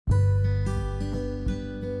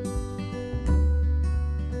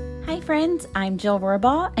friends, I'm Jill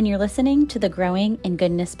Rohrbaugh, and you're listening to the Growing in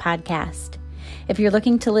Goodness podcast. If you're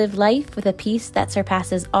looking to live life with a peace that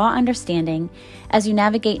surpasses all understanding as you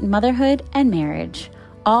navigate motherhood and marriage,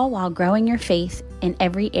 all while growing your faith in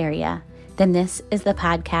every area, then this is the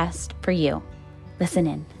podcast for you. Listen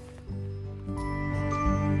in.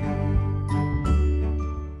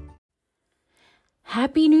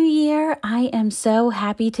 Happy New Year! I am so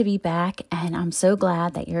happy to be back, and I'm so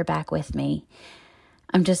glad that you're back with me.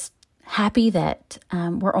 I'm just happy that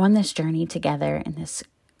we're on this journey together in this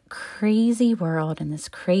crazy world and this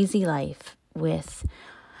crazy life with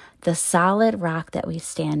the solid rock that we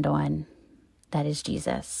stand on, that is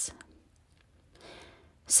Jesus.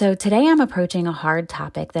 So today I'm approaching a hard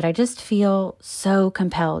topic that I just feel so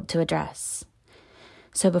compelled to address.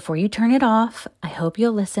 So before you turn it off, I hope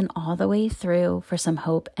you'll listen all the way through for some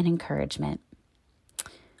hope and encouragement.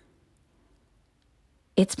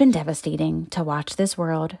 It's been devastating to watch this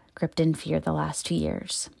world gripped in fear the last 2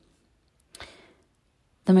 years.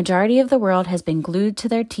 The majority of the world has been glued to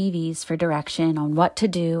their TVs for direction on what to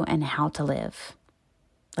do and how to live,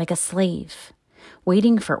 like a slave,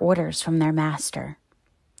 waiting for orders from their master.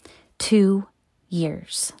 2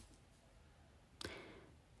 years.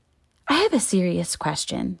 I have a serious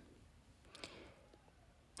question.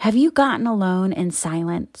 Have you gotten alone in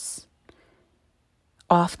silence?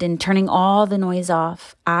 Often turning all the noise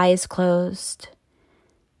off, eyes closed.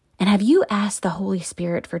 And have you asked the Holy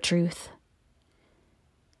Spirit for truth?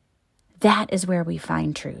 That is where we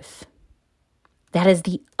find truth. That is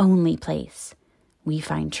the only place we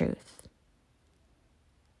find truth.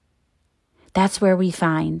 That's where we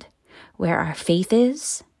find where our faith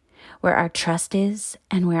is, where our trust is,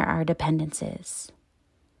 and where our dependence is.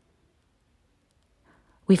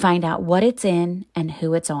 We find out what it's in and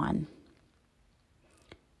who it's on.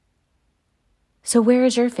 So where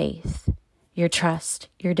is your faith, your trust,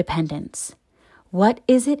 your dependence? What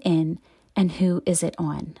is it in and who is it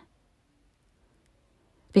on?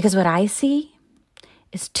 Because what I see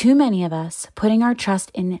is too many of us putting our trust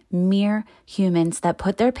in mere humans that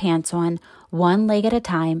put their pants on one leg at a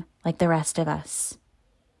time like the rest of us.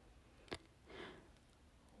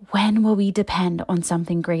 When will we depend on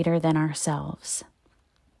something greater than ourselves?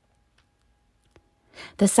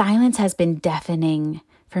 The silence has been deafening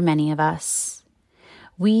for many of us.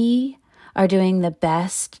 We are doing the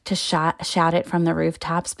best to shout it from the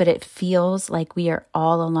rooftops, but it feels like we are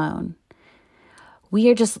all alone. We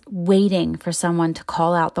are just waiting for someone to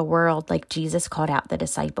call out the world like Jesus called out the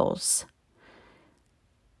disciples.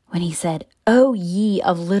 When he said, "O ye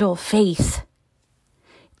of little faith."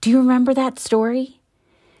 Do you remember that story?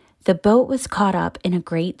 The boat was caught up in a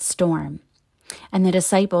great storm, and the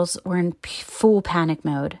disciples were in full panic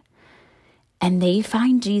mode. And they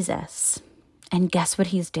find Jesus, and guess what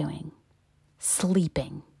he's doing?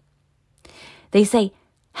 Sleeping. They say,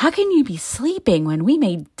 "How can you be sleeping when we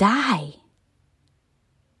may die?"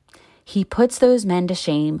 He puts those men to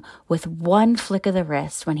shame with one flick of the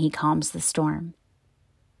wrist when he calms the storm.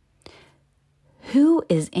 Who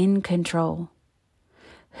is in control?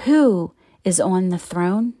 Who is on the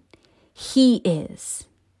throne? He is.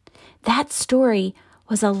 That story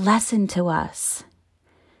was a lesson to us.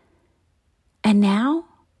 And now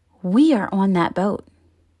we are on that boat.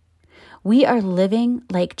 We are living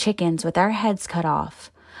like chickens with our heads cut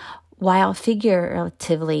off, while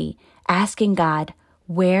figuratively asking God,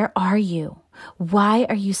 "Where are you? Why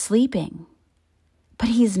are you sleeping?" But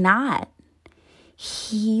he's not.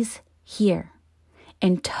 He's here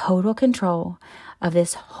in total control of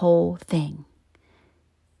this whole thing.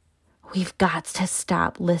 We've got to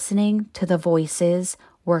stop listening to the voices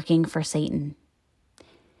working for Satan.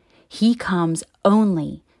 He comes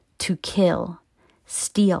only to kill,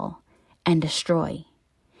 steal, and destroy.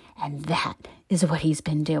 And that is what he's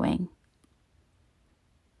been doing.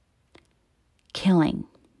 Killing,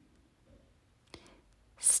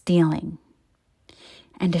 stealing,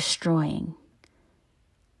 and destroying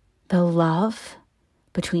the love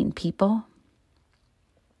between people,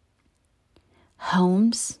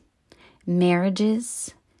 homes,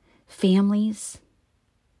 marriages, families.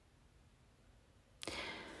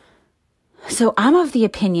 So I'm of the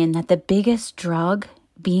opinion that the biggest drug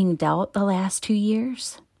being dealt the last 2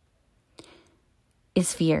 years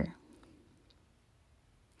is fear.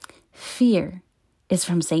 Fear is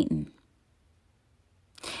from Satan.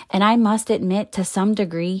 And I must admit, to some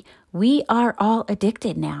degree, we are all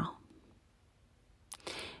addicted now.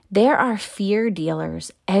 There are fear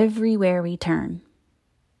dealers everywhere we turn.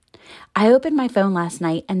 I opened my phone last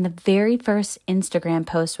night and the very first Instagram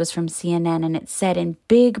post was from CNN, and it said in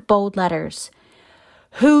big, bold letters,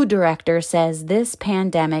 "WHO director says this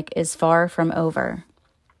pandemic is far from over."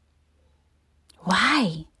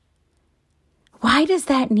 Why? Why does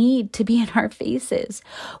that need to be in our faces?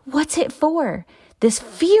 What's it for? This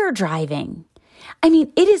fear driving. I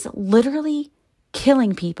mean, it is literally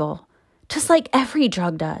killing people, just like every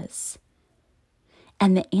drug does.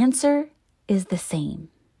 And the answer is the same.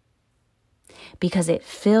 Because it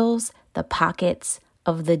fills the pockets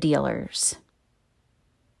of the dealers.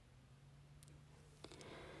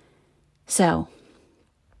 So,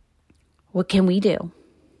 what can we do?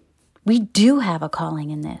 We do have a calling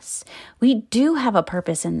in this. We do have a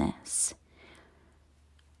purpose in this.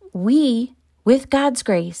 We, with God's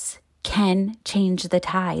grace, can change the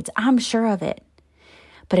tides. I'm sure of it.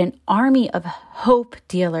 But an army of hope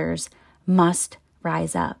dealers must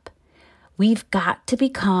rise up. We've got to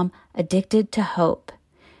become addicted to hope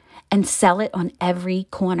and sell it on every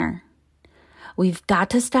corner. We've got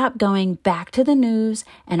to stop going back to the news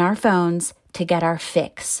and our phones to get our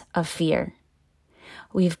fix of fear.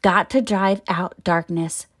 We've got to drive out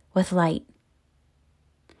darkness with light.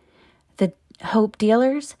 The hope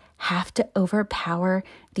dealers have to overpower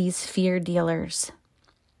these fear dealers.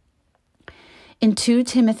 In 2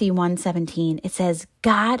 Timothy 1:17, it says,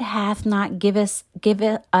 God hath not given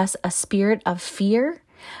us a spirit of fear,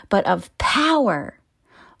 but of power,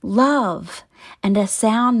 love, and a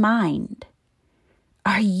sound mind.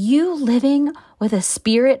 Are you living with a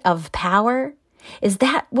spirit of power? Is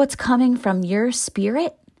that what's coming from your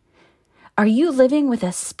spirit? Are you living with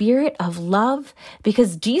a spirit of love?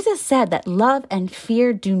 Because Jesus said that love and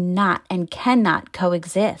fear do not and cannot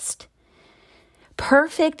coexist.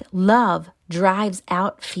 Perfect love drives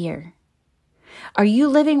out fear. Are you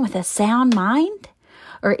living with a sound mind?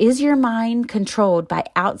 Or is your mind controlled by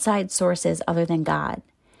outside sources other than God?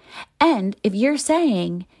 And if you're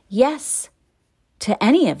saying yes to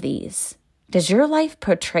any of these, does your life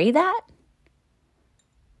portray that?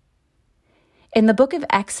 In the book of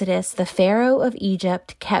Exodus, the Pharaoh of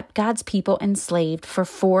Egypt kept God's people enslaved for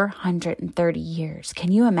 430 years. Can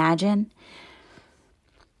you imagine?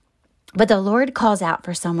 But the Lord calls out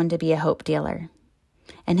for someone to be a hope dealer,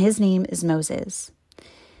 and his name is Moses.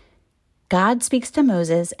 God speaks to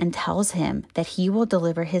Moses and tells him that he will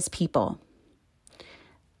deliver his people.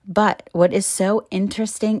 But what is so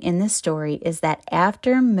interesting in this story is that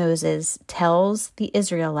after Moses tells the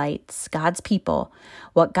Israelites, God's people,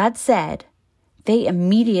 what God said, they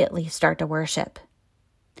immediately start to worship.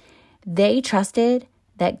 They trusted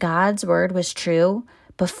that God's word was true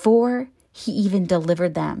before he even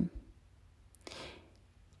delivered them.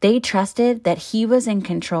 They trusted that he was in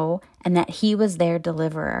control and that he was their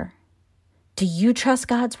deliverer. Do you trust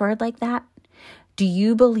God's word like that? Do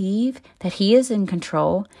you believe that he is in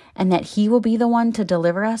control and that he will be the one to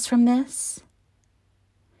deliver us from this?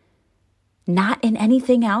 Not in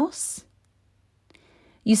anything else?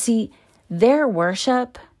 You see, their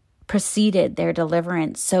worship preceded their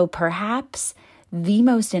deliverance. So perhaps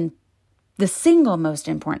the single most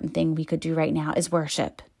important thing we could do right now is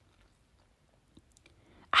worship.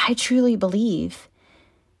 I truly believe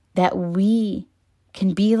that we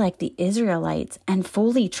can be like the Israelites and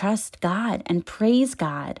fully trust God and praise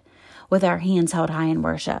God with our hands held high in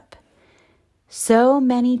worship. So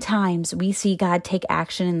many times we see God take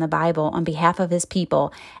action in the Bible on behalf of his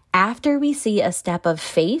people after we see a step of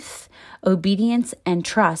faith, obedience, and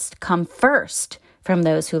trust come first from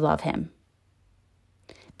those who love him.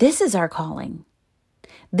 This is our calling.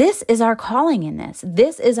 This is our calling in this.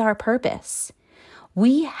 This is our purpose.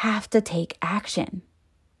 We have to take action.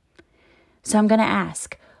 So I'm going to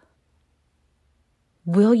ask,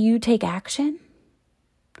 will you take action?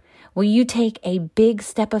 Will you take a big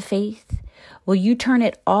step of faith? Will you turn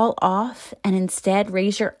it all off and instead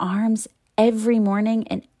raise your arms every morning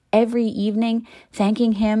and every evening,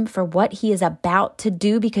 thanking him for what he is about to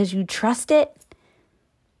do because you trust it?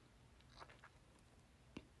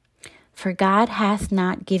 For God hath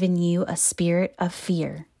not given you a spirit of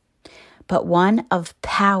fear, but one of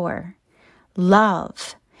power,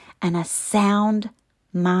 love, and a sound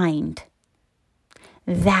mind.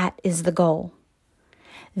 That is the goal.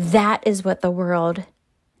 That is what the world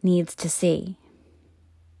needs to see.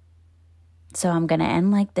 So I'm going to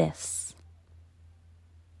end like this.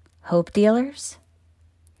 Hope dealers,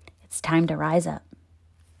 it's time to rise up.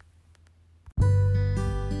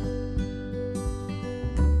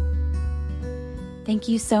 Thank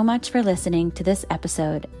you so much for listening to this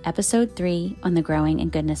episode 3 on the Growing in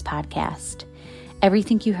Goodness podcast.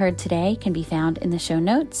 Everything you heard today can be found in the show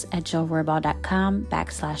notes at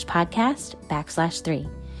jillrohrbaugh.com/podcast/3.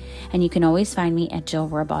 And you can always find me at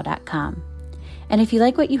jillrohrbaugh.com. And if you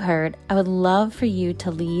like what you heard, I would love for you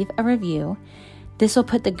to leave a review. This will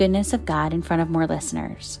put the goodness of God in front of more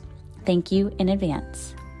listeners. Thank you in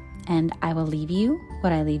advance. and I will leave you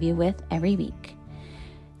what I leave you with every week.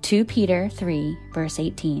 2 Peter 3, verse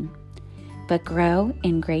 18. But grow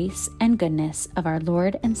in grace and goodness of our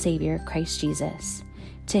Lord and Savior Christ Jesus.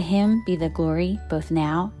 To him be the glory both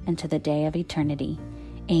now and to the day of eternity.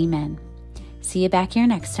 Amen. See you back here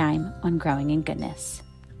next time on Growing in Goodness.